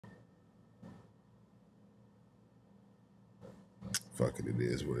Fuck it, it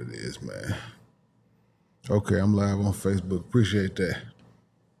is what it is, man. Okay, I'm live on Facebook. Appreciate that.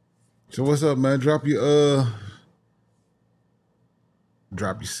 So what's up, man? Drop your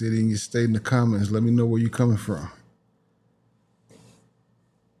city and your state in the comments. Let me know where you coming from.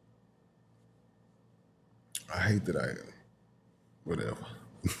 I hate that whatever.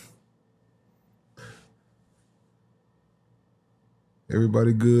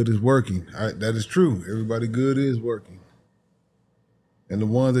 Everybody good is working. That is true. Everybody good is working. And the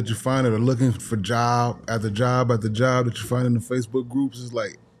ones that you find that are looking for job after job after job that you find in the Facebook groups is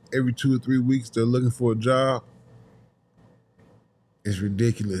like every 2 or 3 weeks they're looking for a job. It's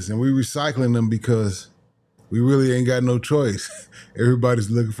ridiculous. And we're recycling them because we really ain't got no choice. Everybody's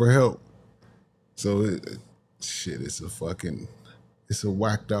looking for help. So it's a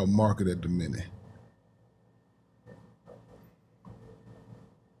whacked out market at the minute.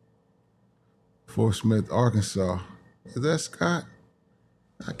 Fort Smith, Arkansas. Is that Scott?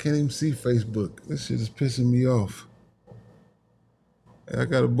 I can't even see Facebook. This shit is pissing me off. I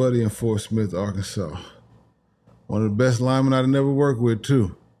got a buddy in Fort Smith, Arkansas. One of the best linemen I've never worked with,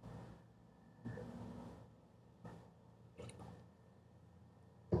 too.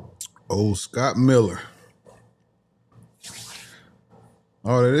 Old Scott Miller.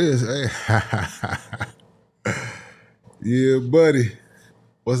 Oh, that is? Hey. Yeah, buddy.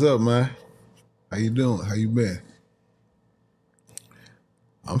 What's up, man? How you doing? How you been?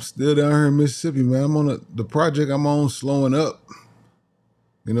 I'm still down here in Mississippi, man. I'm on the project I'm on slowing up.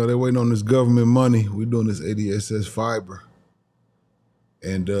 You know, they're waiting on this government money. We're doing this ADSS fiber.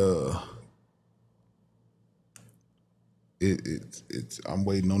 And I'm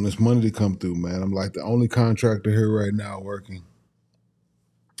waiting on this money to come through, man. I'm like the only contractor here right now working.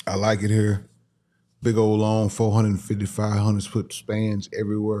 I like it here. Big old long 450, 500 foot spans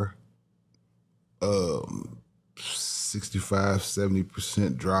everywhere. 65,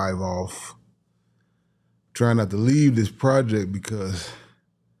 70% drive off. Trying not to leave this project because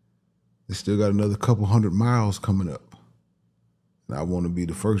they still got another couple 100 miles coming up. And I want to be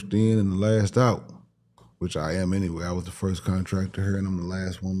the first in and the last out, which I am anyway. I was the first contractor here and I'm the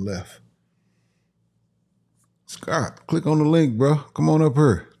last one left. Scott, click on the link, bro. Come on up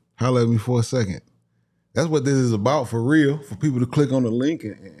here. Holler at me for a second. That's what this is about for real, for people to click on the link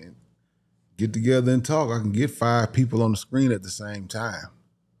and get together and talk. I can get 5 people on the screen at the same time,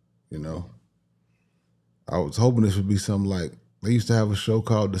 you know. I was hoping this would be something like, they used to have a show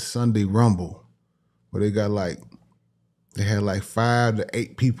called The Sunday Rumble, where they had like 5 to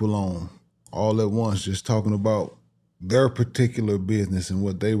 8 people on all at once just talking about their particular business and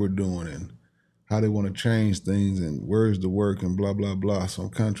what they were doing and how they want to change things and where's the work and blah, blah, blah. So I'm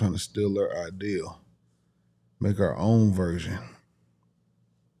kind of trying to steal their ideal, make our own version.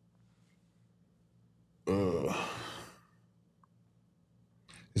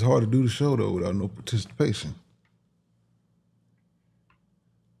 It's hard to do the show, though, without no participation.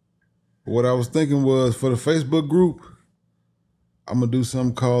 What I was thinking was, for the Facebook group, I'm going to do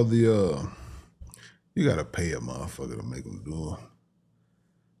something called the, you got to pay a motherfucker to make them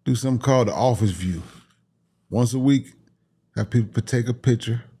do something called the office view. Once a week, have people take a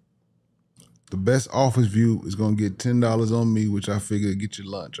picture. The best office view is going to get $10 on me, which I figure get you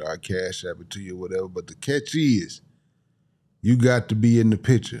lunch, or I cash app it to you or whatever. But the catch is, you got to be in the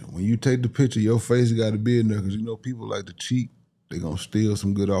picture. When you take the picture, your face got to be in there because you know people like to cheat. They're going to steal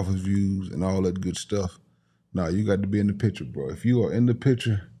some good office views and all that good stuff. No, you got to be in the picture, bro. If you are in the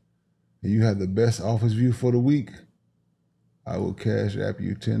picture and you have the best office view for the week, I will cash app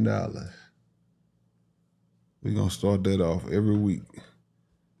you $10. We're going to start that off every week.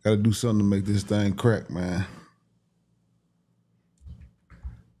 Got to do something to make this thing crack, man.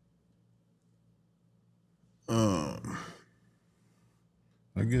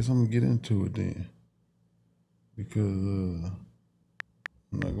 I guess I'm going to get into it then. Because I'm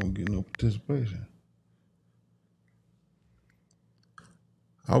not going to get no participation.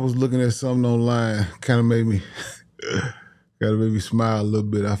 I was looking at something online, kind of made me smile a little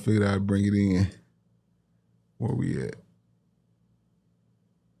bit. I figured I'd bring it in. Where we at?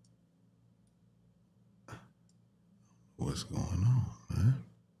 What's going on, man?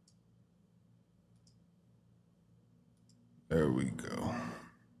 There we go.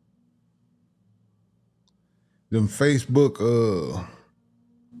 Them Facebook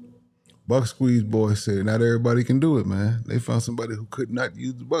buck squeeze boys said not everybody can do it, man. They found somebody who could not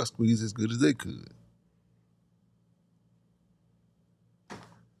use the buck squeeze as good as they could.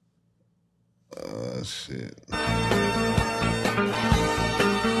 Shit.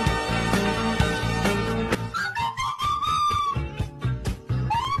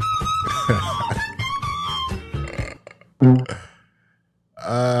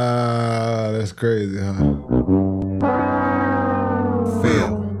 crazy, huh?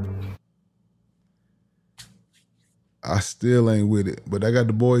 Fail. I still ain't with it, but I got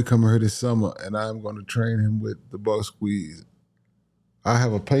the boy coming here this summer, and I'm going to train him with the buck squeeze. I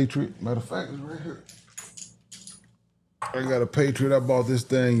have a Patriot. Matter of fact, it's right here. I got a Patriot. I bought this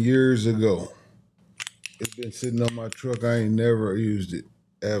thing years ago. It's been sitting on my truck. I ain't never used it,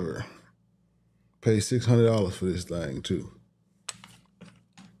 ever. Paid $600 for this thing, too.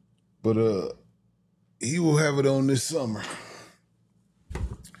 But he will have it on this summer.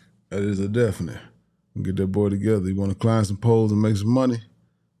 That is a definite. Get that boy together. You want to climb some poles and make some money?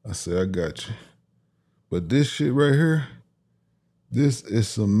 I said, I got you. But this shit right here, this is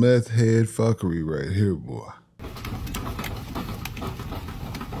some meth head fuckery right here, boy.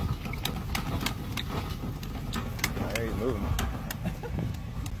 There he's moving.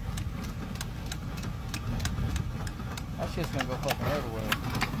 That shit's gonna go fucking everywhere.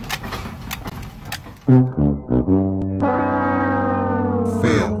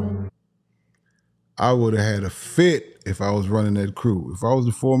 Fail. I would have had a fit if I was running that crew. If I was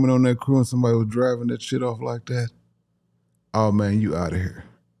the foreman on that crew and somebody was driving that shit off like that, oh man, you out of here.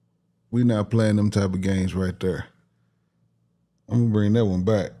 We not playing them type of games right there. I'm gonna bring that one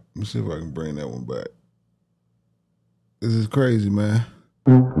back. Let me see if I can bring that one back. This is crazy, man.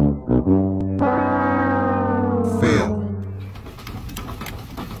 Fail.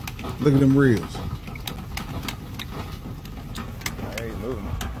 Look at them reels. There he's moving.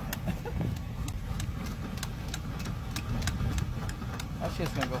 That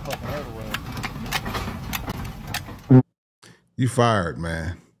shit's gonna go fucking everywhere. You fired,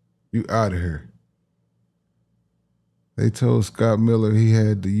 man. You out of here. They told Scott Miller he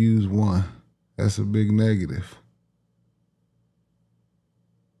had to use one. That's a big negative.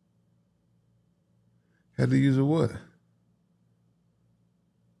 Had to use a what?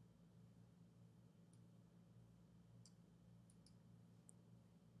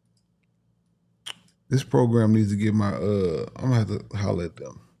 This program needs to get my, I'm gonna have to holler at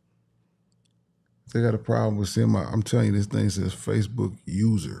them. They got a problem with seeing my, I'm telling you, this thing says Facebook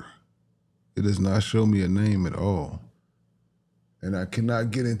user. It does not show me a name at all. And I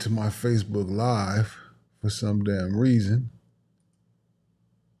cannot get into my Facebook Live for some damn reason.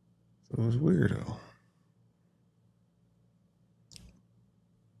 So it's weirdo.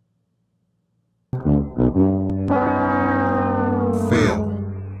 Fail.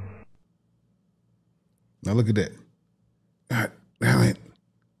 Now look at that. God damn it.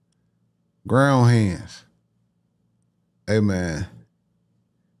 Ground hands. Hey man,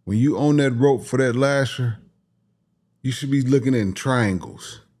 when you own that rope for that lasher, you should be looking in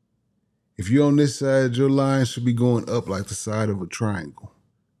triangles. If you're on this side, your line should be going up like the side of a triangle.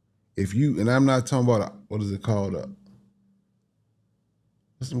 If you, and I'm not talking about, what is it called?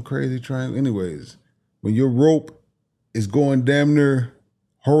 Some crazy triangle. Anyways, when your rope is going damn near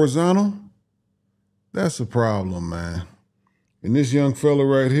horizontal, that's a problem, man. And this young fella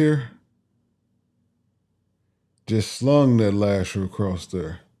right here just slung that lasher across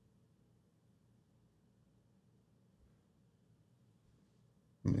there.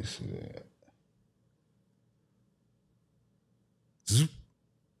 Let me see that. Zoop.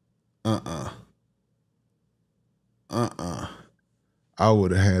 I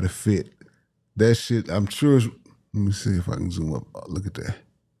would have had a fit. That shit, I'm sure. Let me see if I can zoom up. Oh, look at that.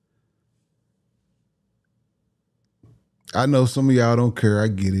 I know some of y'all don't care. I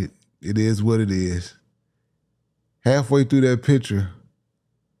get it. It is what it is. Halfway through that picture,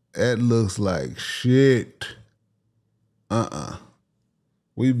 that looks like shit.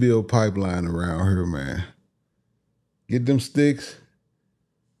 We build pipeline around here, man. Get them sticks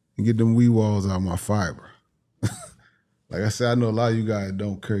and get them wee walls out of my fiber. Like I said, I know a lot of you guys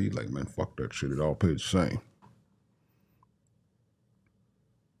don't care. You like, man, fuck that shit. It all pays the same.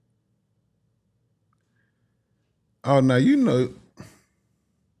 Oh, now you know,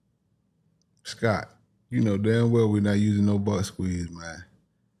 Scott, you know damn well we're not using no butt squeeze, man.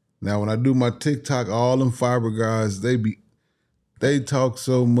 Now, when I do my TikTok, all them fiber guys, they talk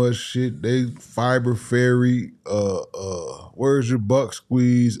so much shit. They fiber fairy, where's your buck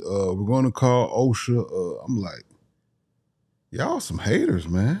squeeze? We're gonna call OSHA. I'm like, y'all some haters,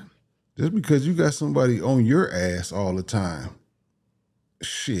 man. Just because you got somebody on your ass all the time.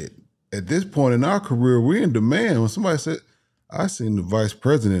 Shit. At this point in our career, we're in demand. When somebody said, I seen the vice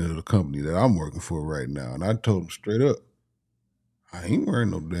president of the company that I'm working for right now, and I told him straight up, I ain't wearing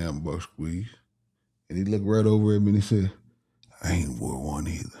no damn buck squeeze. And he looked right over at me and he said, I ain't wore one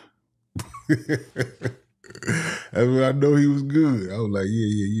either. That's when I know he was good. I was like,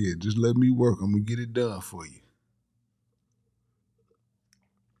 yeah. Just let me work. I'm going to get it done for you.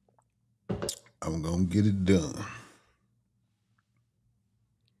 I'm gonna get it done.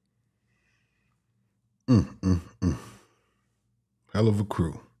 Hell of a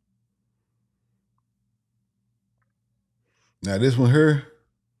crew. Now this one here,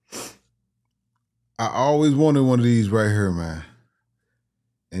 I always wanted one of these right here, man.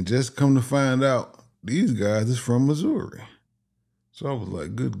 And just come to find out, these guys is from Missouri. So I was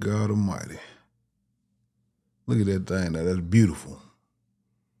like, good God Almighty. Look at that thing now, that's beautiful.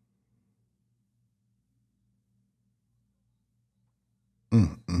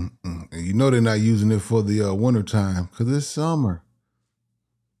 And you know they're not using it for the winter time because it's summer.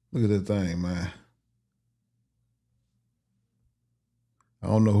 Look at that thing, man. I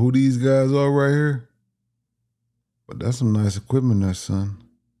don't know who these guys are right here, but that's some nice equipment there, son.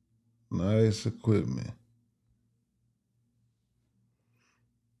 Nice equipment.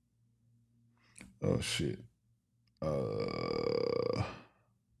 Oh, shit.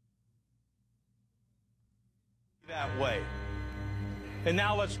 That way. And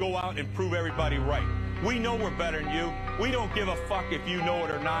now let's go out and prove everybody right. We know we're better than you. We don't give a fuck if you know it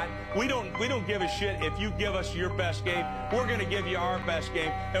or not. We don't give a shit if you give us your best game. We're gonna give you our best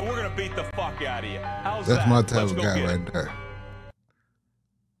game, and we're gonna beat the fuck out of you. How's that? That's my type of guy right there.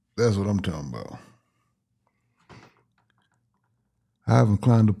 That's what I'm talking about. I haven't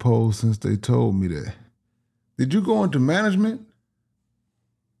climbed the pole since they told me that. Did you go into management?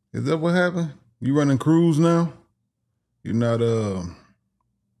 Is that what happened? You running crews now? You're not in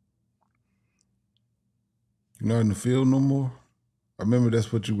the field no more? I remember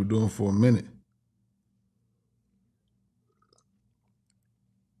that's what you were doing for a minute.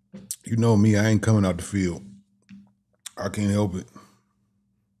 You know me, I ain't coming out the field. I can't help it.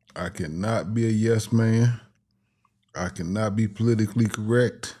 I cannot be a yes man. I cannot be politically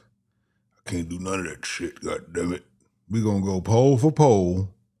correct. I can't do none of that shit, God damn it. We gonna go poll for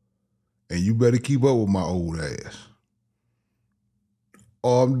poll, and you better keep up with my old ass.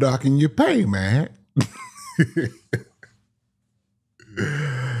 Or I'm docking your pay, man.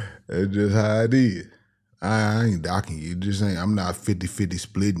 That's just how it is. I ain't docking you. Just ain't. I'm not 50-50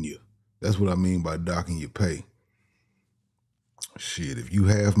 splitting you. That's what I mean by docking your pay. Shit, if you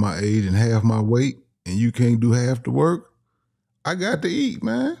half my age and half my weight and you can't do half the work, I got to eat,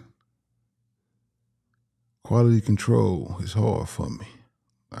 man. Quality control is hard for me.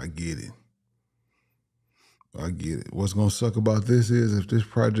 I get it. What's going to suck about this is if this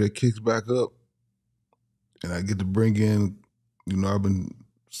project kicks back up and I get to bring in, I've been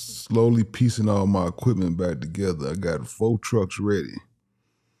slowly piecing all my equipment back together. I got 4 trucks ready.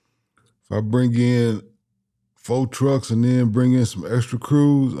 If I bring in 4 trucks and then bring in some extra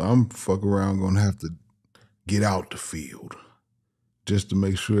crews, I'm fuck around going to have to get out the field just to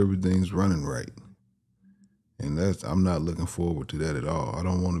make sure everything's running right. And I'm not looking forward to that at all. I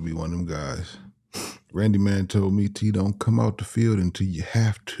don't want to be one of them guys. Randy Man told me, T, don't come out the field until you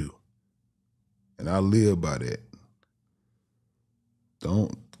have to. And I live by that.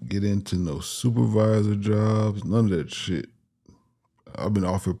 Don't get into no supervisor jobs, none of that shit. I've been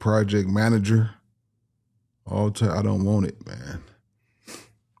offered project manager all the time. I don't want it, man.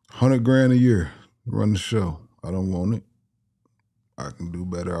 $100,000 a year to run the show. I don't want it. I can do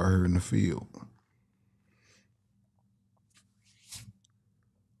better out here in the field.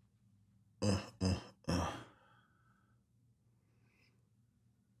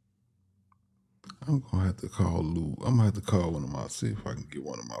 I'm gonna have to call Lou. I'm gonna have to call one of my, see if I can get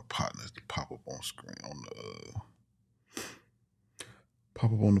one of my partners to pop up on screen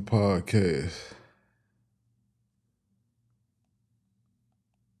pop up on the podcast.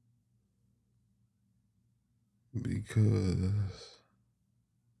 Because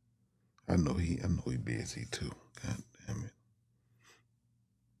I know he busy too. God damn it.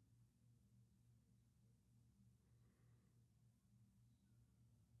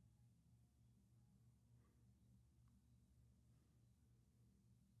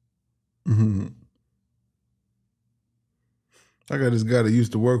 I got this guy that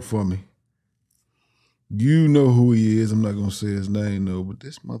used to work for me. You know who he is. I'm not gonna say his name though, but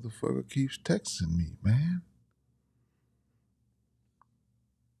this motherfucker keeps texting me, man.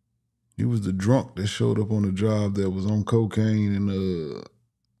 He was the drunk that showed up on the job that was on cocaine and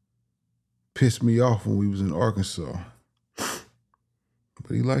pissed me off when we was in Arkansas. But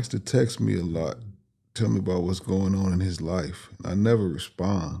he likes to text me a lot, tell me about what's going on in his life. And I never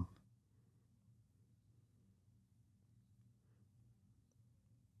respond.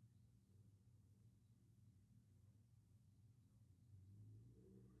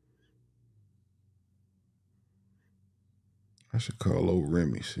 I should call old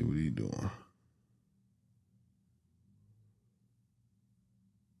Remy, see what he doing.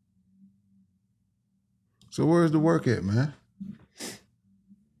 So where's the work at, man?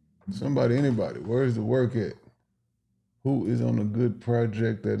 Somebody, anybody, where's the work at? Who is on a good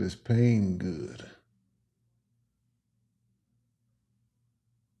project that is paying good?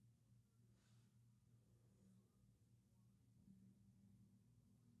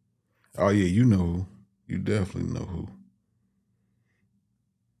 Oh yeah, you know who. You definitely know who.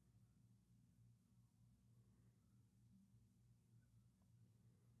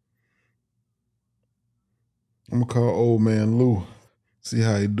 I'm gonna call old man Lou. See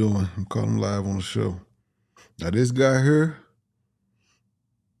how he doing. I'm calling him live on the show. Now this guy here,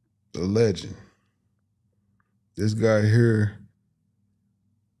 a legend. This guy here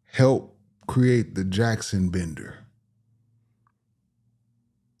helped create the Jackson Bender.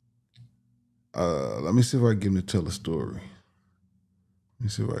 Let me see if I can get him to tell a story. Let me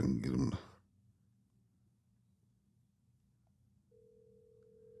see if I can get him.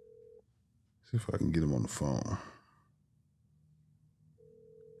 See if I can get him on the phone.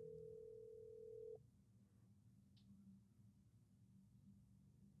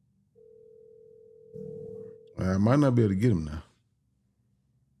 I might not be able to get him now.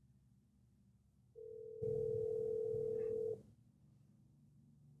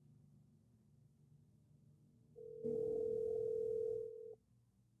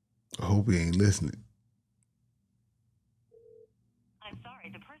 I hope he ain't listening. I'm sorry,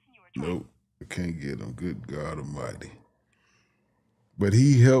 the person you were trying. Nope, I can't get him. Good God Almighty. But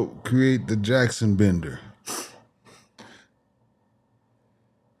he helped create the Jackson Bender.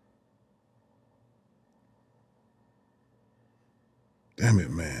 Damn it,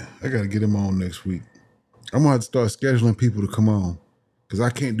 man. I got to get him on next week. I'm going to have to start scheduling people to come on because I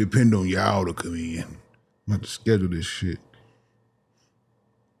can't depend on y'all to come in. I'm going to have to schedule this shit.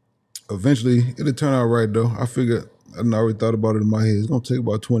 Eventually, it'll turn out right, though. I figured, I already thought about it in my head. It's going to take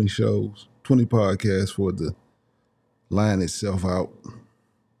about 20 shows, 20 podcasts for it to line itself out.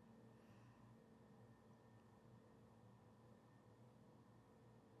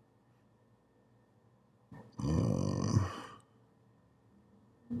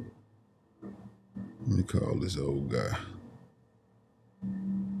 Let me call this old guy.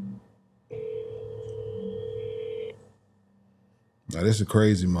 Now, this is a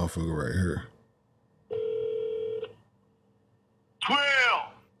crazy motherfucker right here.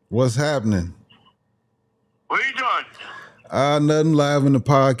 Twill! What's happening? What are you doing? Nothing, live in the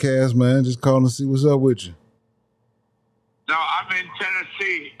podcast, man. Just calling to see what's up with you. No, I'm in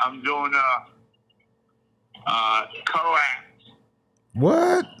Tennessee. I'm doing co-act.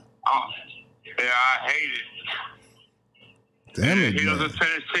 What? Oh, yeah, I hate it. Damn it, He was man. in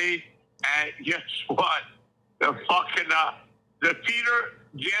Tennessee, and guess what? The fucking the feeder,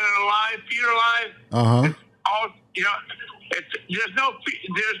 feeder line. Uh-huh. All you know,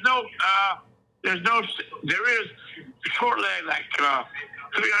 there is short leg like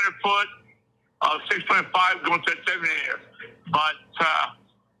 300 foot, 6.5 going to 7 here, but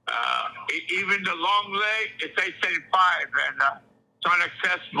even the long leg, it's 875 and it's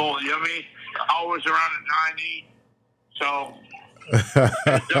unaccessible. You know what I mean? Always around the 90. So it's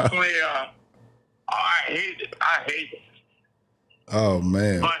definitely I hate it. Oh,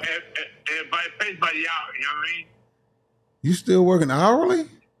 man. But it pays by the hour. You know what I mean? You still working hourly?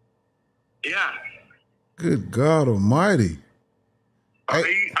 Yeah. Good God Almighty. Are you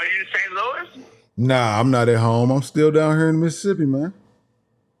in St. Louis? Nah, I'm not at home. I'm still down here in Mississippi, man.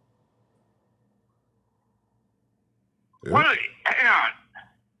 Yeah. Willie, hang on.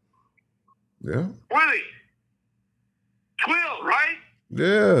 Yeah. Willie. Twill, right?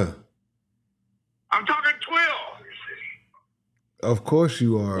 Yeah. I'm talking Twill. Of course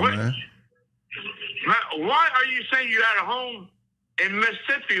you are, man. Why are you saying you're at a home in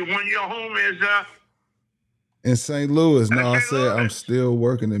Mississippi when your home is In St. Louis. No, I St. said Louis? I'm still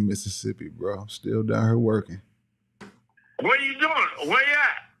working in Mississippi, bro. I'm still down here working. what are you doing? Where you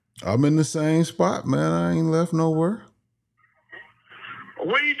at? I'm in the same spot, man. I ain't left nowhere.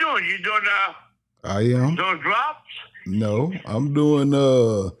 What are you doing? You doing I am. those drops? No, I'm doing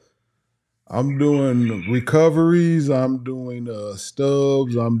recoveries, I'm doing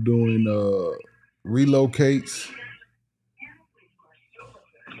stubs, I'm doing relocates.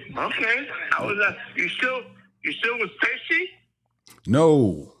 Okay. How was that? You still with Stacy?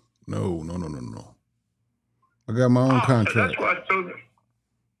 No. I got my own contract. That's what I told you.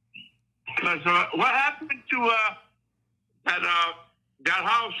 What happened to that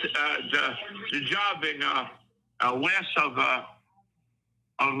house, the job in west of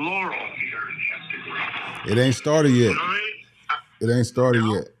Laurel? It ain't started yet. You know what I mean? It ain't started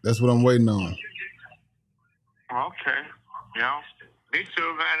yet. That's what I'm waiting on. Okay. You know, me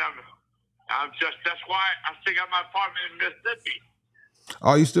too, man. That's why I still got my apartment in Mississippi.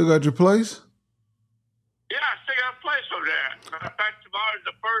 Oh, you still got your place? Yeah, I still got a place over there. Matter of fact, tomorrow's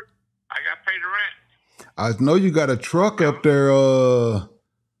the first. I got to pay the rent. I know you got a truck up there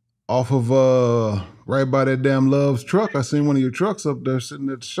off of right by that damn Love's truck. I seen one of your trucks up there sitting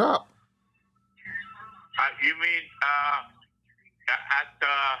at the shop. You mean at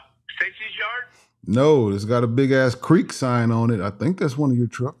Stacy's yard? No, it's got a big ass creek sign on it. I think that's one of your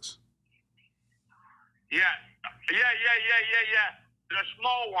trucks. Yeah. The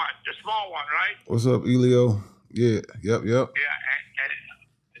small one, right? What's up, Elio? Yeah, yep. Yeah,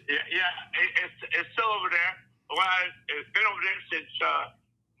 it's still over there. Well, it's been over there since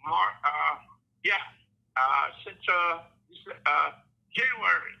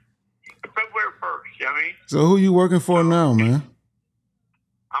January, February 1st. You know what I mean? So who you working for now, man?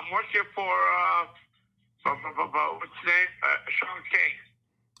 I'm working for what's his name? Sean King.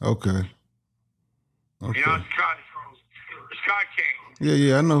 Okay. You know, Scott King.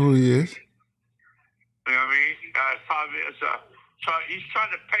 Yeah, I know who he is. You know what I mean? So he's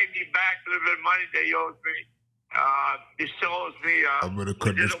trying to pay me back a little bit of money that he owes me. He still owes me. I better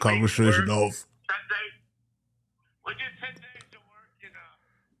cut this conversation off. 10 days. We did 10 days to work, you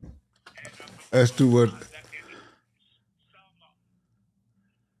know. As to what?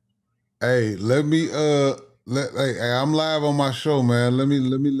 Hey, let me hey, I'm live on my show, man. Let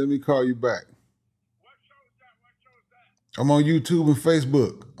me call you back. What show is that? I'm on YouTube and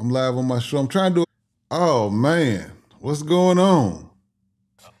Facebook. I'm live on my show. I'm trying to do. Oh man, what's going on?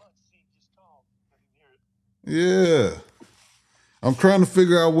 Yeah, I'm trying to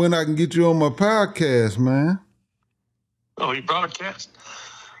figure out when I can get you on my podcast, man. Oh, you broadcast?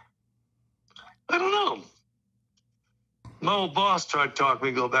 I don't know. My old boss tried to talk me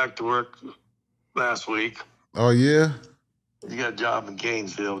to go back to work last week. Oh yeah. He got a job in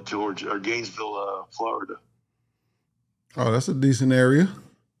Gainesville, Georgia, or Gainesville, Florida. Oh, that's a decent area.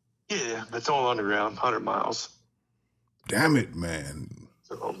 Yeah, it's all underground, 100 miles. Damn it, man.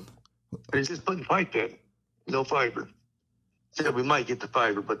 So he's just putting pipe in, no fiber. Said we might get the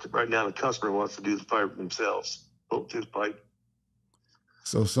fiber, but right now the customer wants to do the fiber themselves. Hook his pipe.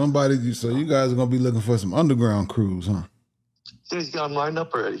 So you guys are gonna be looking for some underground crews, huh? Says he's got them lined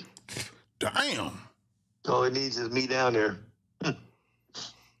up already. Damn. All he needs is me down there.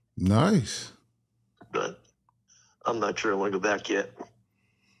 Nice. But I'm not sure I want to go back yet.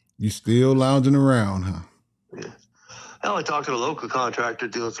 You still lounging around, huh? Yeah. Hell, I talked to a local contractor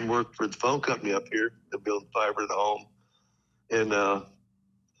doing some work for the phone company up here. They're building fiber in the home. And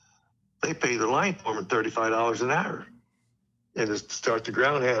they pay their line foreman $35 an hour. And to start the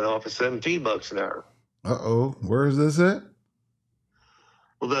ground hand off at $17 an hour. Uh-oh. Where is this at?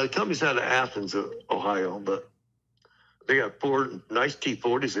 Well, the company's out of Athens, Ohio, but they got 4 nice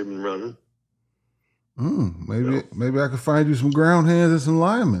T40s they've been running. Maybe I could find you some ground hands and some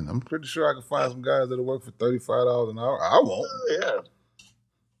linemen. I'm pretty sure I could find some guys that'll work for $35 an hour. I won't. Yeah.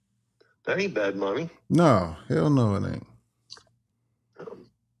 That ain't bad money. No, hell no, it ain't.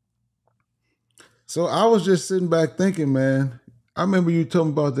 So I was just sitting back thinking, man, I remember you talking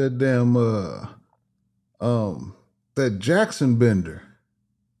about that damn that Jackson bender.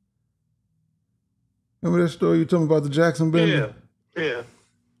 Remember that story you told me about the Jackson bender? Yeah.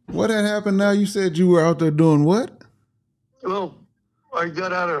 What had happened now? You said you were out there doing what? Well, I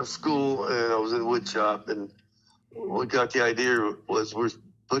got out of school and I was in the wood shop, and we got the idea was we're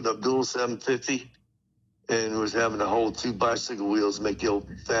putting up dual 750 and was having to hold 2 bicycle wheels, make the old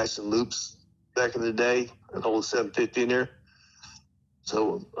fashioned loops back in the day, and hold 750 in there.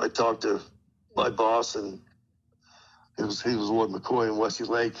 So I talked to my boss, and he was Ward McCoy in Wesley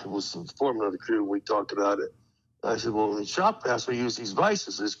Lake, who was the foreman of the crew. We talked about it. I said, well, in shop class, we use these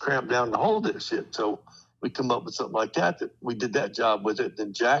vices. It's cramped down to hold this shit. So we come up with something like that we did that job with it.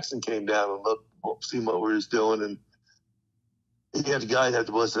 Then Jackson came down and looked, see what we was doing. And he had a guy that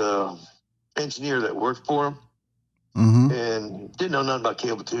was a engineer that worked for him. Mm-hmm. And didn't know nothing about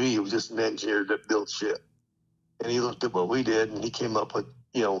cable TV. He was just an engineer that built shit. And he looked at what we did, and he came up with,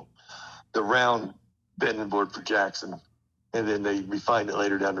 the round bending board for Jackson. And then they refined it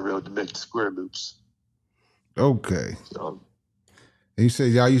later down the road to make the square loops. Okay. So, and you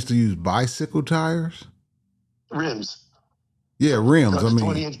said y'all used to use bicycle tires? Rims. Yeah, rims.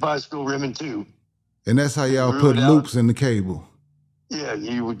 20-inch bicycle rim and 2. And that's how y'all put loops in the cable? Yeah,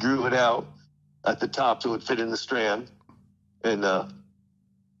 you would groove it out at the top so it would fit in the strand. And the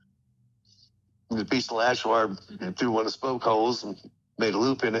piece of lash wire through one of the spoke holes and made a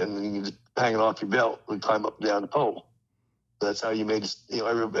loop in it, and then you just hang it off your belt and climb up and down the pole. That's how you made,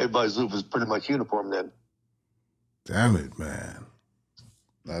 everybody's loop was pretty much uniform then. Damn it, man.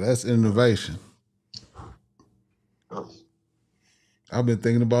 Now that's innovation. Oh. I've been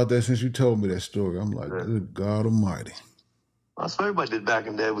thinking about that since you told me that story. I'm like, good God Almighty. That's what everybody did back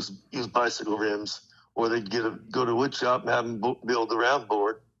in the day was use bicycle rims, or they'd go to a wood shop and have them build a round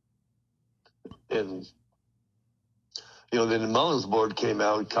board. And, then the Mullins board came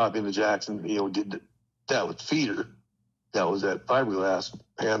out and copying the Jackson, did that with feeder. That was that fiberglass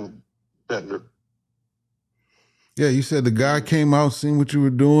hand bender. Yeah, you said the guy came out, seen what you were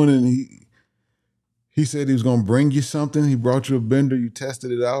doing, and he said he was going to bring you something. He brought you a bender. You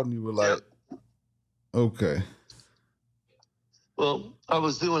tested it out, and you were like, okay. Well, I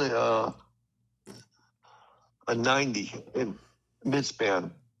was doing a 90 in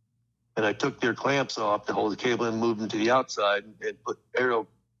midspan, and I took their clamps off to hold the cable and moved them to the outside and put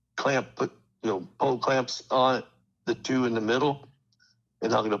pole clamps on it, the two in the middle,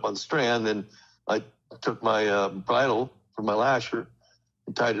 and hung it up on the strand. Then I took my bridle for my lasher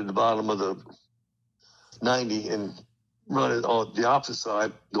and tied it to the bottom of the 90 and run it on the opposite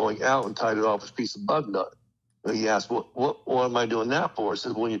side going out and tied it off with a piece of bug nut. And he asked, what am I doing that for? I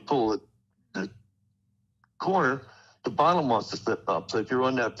said, when you pull the corner, the bottom wants to slip up. So if you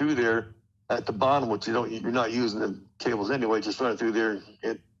run that through there at the bottom, which you're not using the cables anyway, just run it through there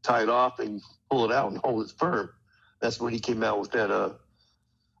and tie it off and pull it out and hold it firm. That's when he came out with that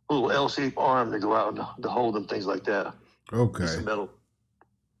little L-shaped arm to go out and to hold them, things like that. Okay. Piece of metal.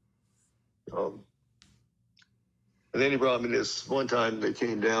 And then he brought me this one time. They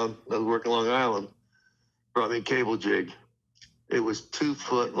came down. I was working Long Island. Brought me a cable jig. It was 2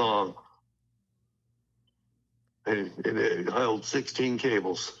 foot long. And it held 16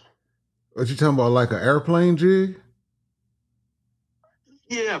 cables. What you talking about, like an airplane jig?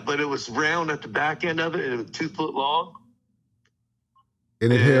 Yeah, but it was round at the back end of it, and it was 2 foot long.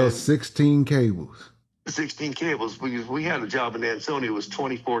 And it held 16 cables. 16 cables. We had a job in Ansonia. It was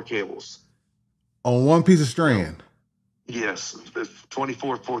 24 cables. On one piece of strand? Yes,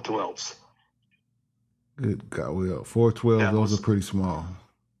 24 412s. Good God, well, 412, those are pretty small.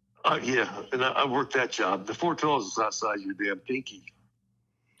 Yeah, and I worked that job. The 412s is the size of your damn pinky.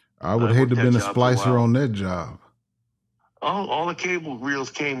 I would hate to have been a splicer on that job. All the cable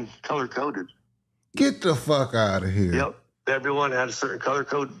reels came color-coded. Get the fuck out of here. Yep. Everyone had a certain color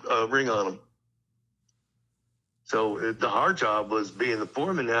code ring on them. So the hard job was being the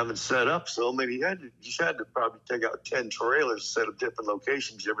foreman, having set up so many. You had to probably take out 10 trailers, set up different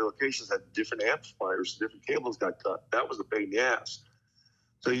locations. Every location had different amplifiers, different cables got cut. That was a pain in the ass.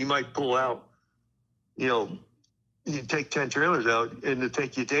 So you might pull out, you take 10 trailers out, and it'll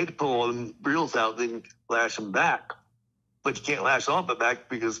take you a day to pull all them reels out, then lash them back. But you can't lash all of it back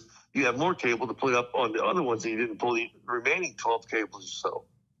because you have more cable to put up on the other ones, and you didn't pull the remaining 12 cables or so.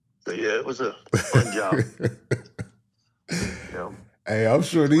 So yeah, it was a fun job. Hey, I'm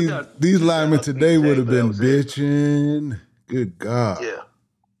sure these linemen today would have been bitching. Good God. Yeah.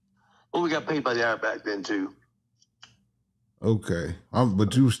 Well, we got paid by the hour back then too. Okay.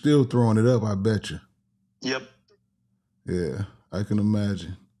 But you were still throwing it up, I bet you. Yep. Yeah, I can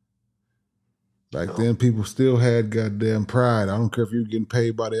imagine. Back then, people still had goddamn pride. I don't care if you were getting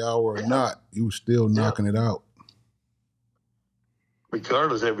paid by the hour or not. You were still knocking it out.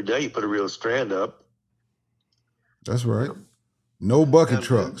 Regardless, every day you put a real strand up. That's right. No bucket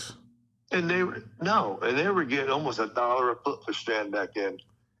trucks. And they were getting almost $1 a foot per strand back then.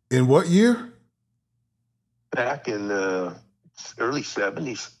 In what year? Back in the early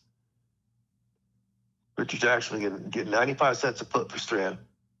 70s. Richard Jackson getting 95 cents a foot per strand,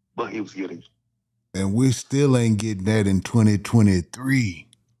 what he was getting. And we still ain't getting that in 2023.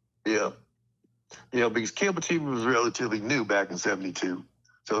 Yeah. Because cable TV was relatively new back in 72.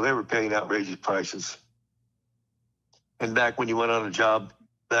 So they were paying outrageous prices. And back when you went on a job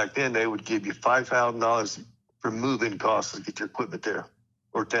back then, they would give you $5,000 for move-in costs to get your equipment there,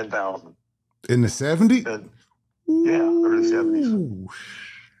 or $10,000. In the 70s? Yeah, early 70s.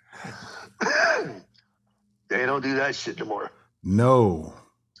 They don't do that shit no more. No.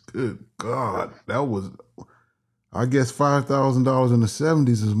 Good God. That was, I guess $5,000 in the 70s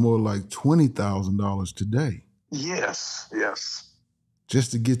is more like $20,000 today. Yes.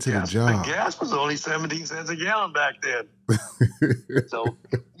 Just to get to the job. The gas was only 17 cents a gallon back then. So,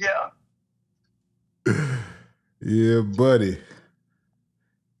 yeah. Yeah, buddy.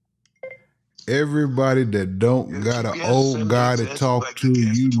 Everybody that don't got an old guy to talk to,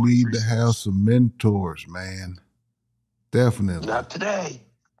 you need to have some mentors, man. Definitely. Not today.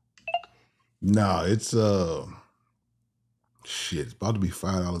 No, it's shit. It's about to be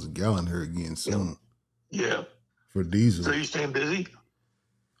 $5 a gallon here again soon. Yeah. For diesel. So you staying busy?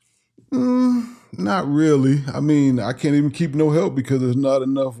 Not really. I mean, I can't even keep no help because there's not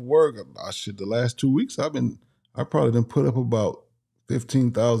enough work. The last 2 weeks I probably done put up about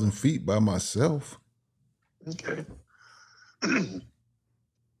 15,000 feet by myself. Okay.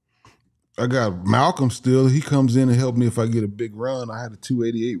 I got Malcolm still. He comes in and help me if I get a big run. I had a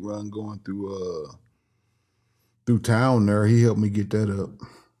 288 run going through town there. He helped me get that up.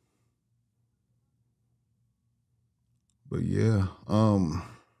 But yeah.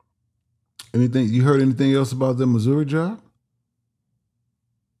 You heard anything else about the Missouri job?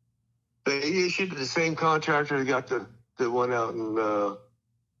 They issued the same contractor that got the one out in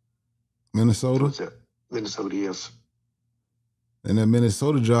Minnesota? what's that? Minnesota, yes. And that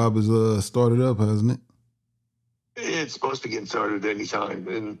Minnesota job is started up, hasn't it? It's supposed to get started any time.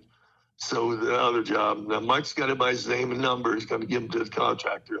 And so the other job, now Mike's got everybody's name and number. He's going to give them to the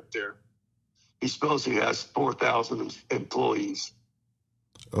contractor up there. He supposedly has 4,000 employees.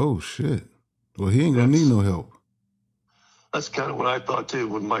 Oh, shit. Well, he ain't going to need no help. That's kind of what I thought, too,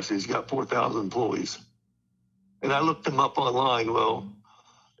 when Mike said he's got 4,000 employees. And I looked him up online,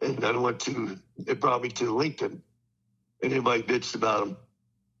 and then it brought me to LinkedIn. And everybody bitched about him.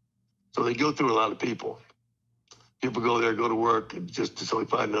 So they go through a lot of people. People go there, go to work, and just to so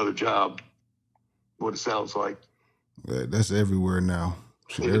find another job. What it sounds like. That's everywhere now.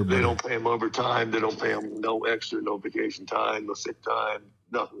 They don't pay them overtime. They don't pay them no extra, no vacation time, no sick time,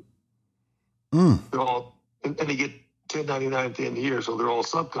 nothing. They're all, and they get 1099 at the end of the year, so they're all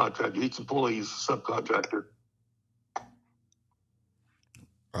subcontractors. Each employee is a subcontractor.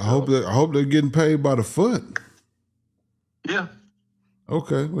 I hope they're getting paid by the foot. Yeah.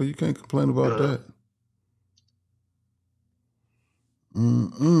 Okay, well, you can't complain about that.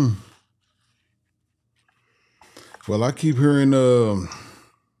 Well, I keep hearing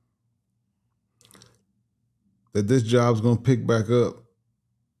that this job's gonna pick back up,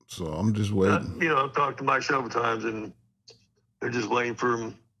 so I'm just waiting. I've talked to Mike several times, and they're just waiting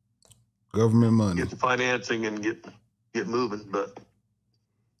for government money, get the financing, and get moving, but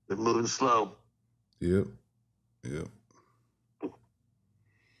they're moving slow. Yep.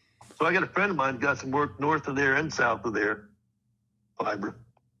 So I got a friend of mine got some work north of there and south of there, fiber.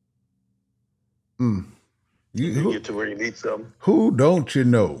 You get to where you need some. Who don't you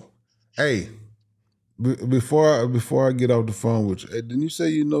know? Hey, before I get off the phone with you, hey, didn't you say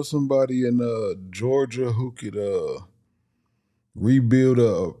you know somebody in Georgia who could rebuild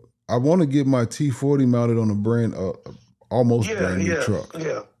I want to get my T40 mounted on a brand almost brand new truck.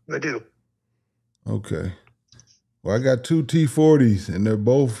 Yeah, I do. Okay. Well, I got 2 T40s, and they're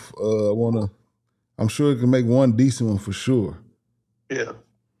both. I'm sure it can make one decent one for sure. Yeah.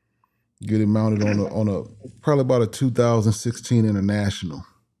 Get it mounted on a probably about a 2016 International.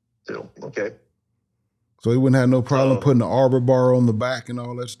 Okay. So he wouldn't have no problem putting the arbor bar on the back and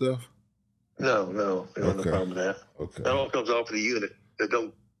all that stuff? No, no problem with that. Okay. That all comes off of the unit.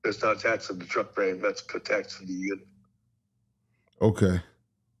 It's not attached to the truck frame. That's attached to the unit. Okay.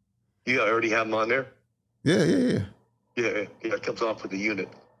 You already have them on there? Yeah. Yeah, it comes off with the unit.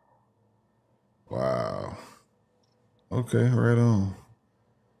 Wow. Okay, right on.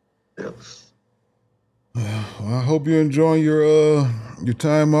 Yep. Well, I hope you're enjoying your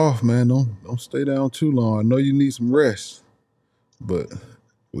time off, man. Don't stay down too long. I know you need some rest, but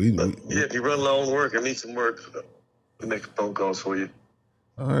if you run low on work, I need some work. I'll make phone calls for you.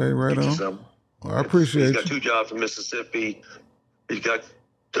 All right, right on. Well, I appreciate He's got 2 jobs in Mississippi. He's got,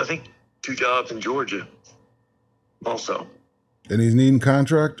 I think, 2 jobs in Georgia also. And he's needing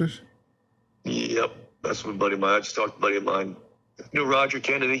contractors? Yep. That's what buddy of mine. I just talked to a buddy of mine. You know Roger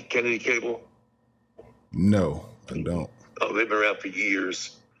Kennedy Cable? No, I don't. Oh, they've been around for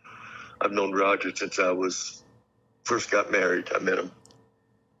years. I've known Roger since I first got married. I met him.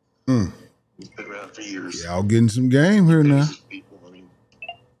 He's been around for years. Y'all getting some game here now.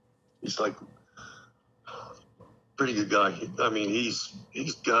 He's like pretty good guy. I mean,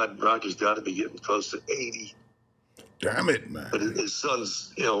 Roger's got to be getting close to 80. Damn it, man. But his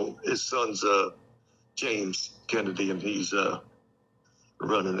son's James Kennedy, and he's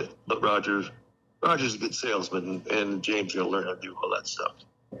running it. But Roger's a good salesman, and James going to learn how to do all that stuff.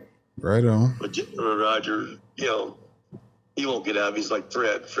 Right on. But Roger, he won't get out. He's like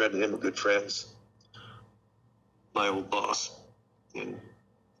Fred. Fred and him are good friends. My old boss. And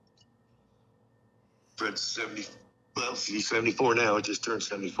Fred's 70. Well, he's 74 now. He just turned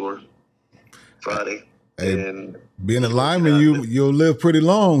 74 Friday. Hey, and being a lineman, you'll live pretty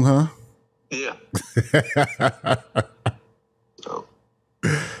long, huh? Yeah. So.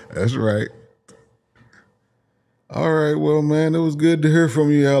 That's right. All right, well, man, it was good to hear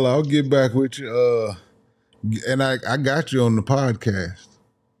from you, Ella. I'll get back with you. And I got you on the podcast.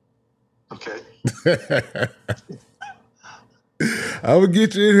 Okay. I would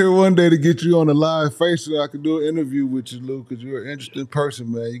get you in here one day to get you on a live face so I could do an interview with you, Lou, because you're an interesting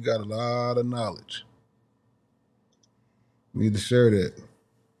person, man. You got a lot of knowledge. Need to share that.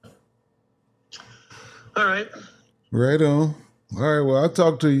 All right. Right on. All right, well, I'll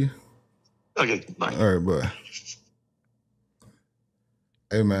talk to you. Okay, bye. All right, bye.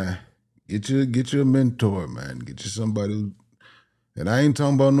 Hey, man, get you a mentor, man. Get you somebody who, and I ain't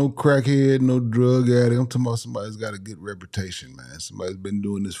talking about no crackhead, no drug addict. I'm talking about somebody who's got a good reputation, man. Somebody's been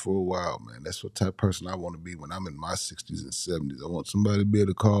doing this for a while, man. That's what type of person I want to be when I'm in my 60s and 70s. I want somebody to be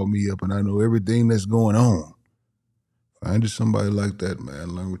able to call me up and I know everything that's going on. Find you somebody like that,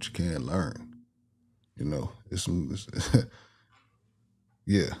 man. Learn what you can learn. You know, it's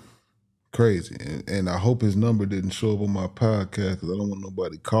yeah, crazy. And I hope his number didn't show up on my podcast because I don't want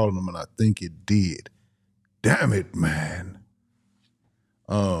nobody calling him, and I think it did. Damn it, man.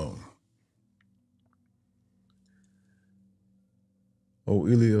 Oh,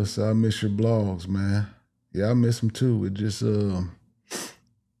 Elios, I miss your blogs, man. Yeah, I miss them too. It just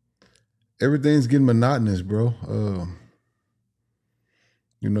everything's getting monotonous, bro.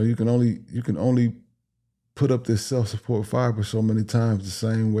 You know, you can only put up this self-support fiber so many times the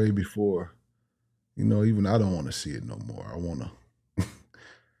same way before. You know, even I don't want to see it no more.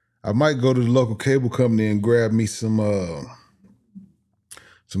 I might go to the local cable company and grab me some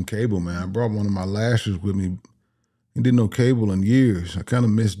cable, man. I brought one of my lashers with me. He did no cable in years. I kind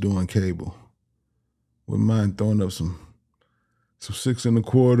of miss doing cable. Wouldn't mind throwing up some 6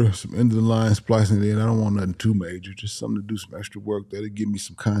 1/4, some end of the line splicing it in. I don't want nothing too major. Just something to do some extra work that'll give me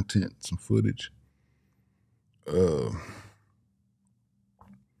some content, some footage. But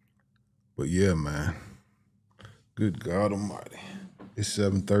yeah, man. Good God Almighty. It's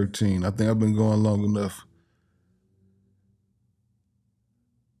 7:13. I think I've been going long enough.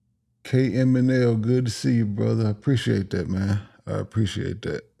 KMNL, good to see you, brother. I appreciate that, man. I appreciate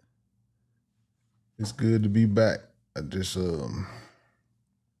that. It's good to be back. I just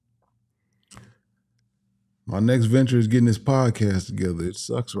my next venture is getting this podcast together. It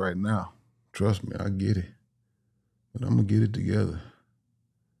sucks right now. Trust me, I get it. But I'm gonna get it together.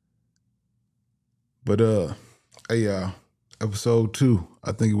 But hey y'all, episode 2,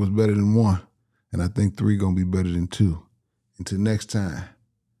 I think it was better than 1. And I think 3 gonna be better than 2. Until next time,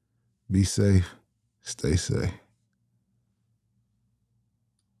 be safe, stay safe.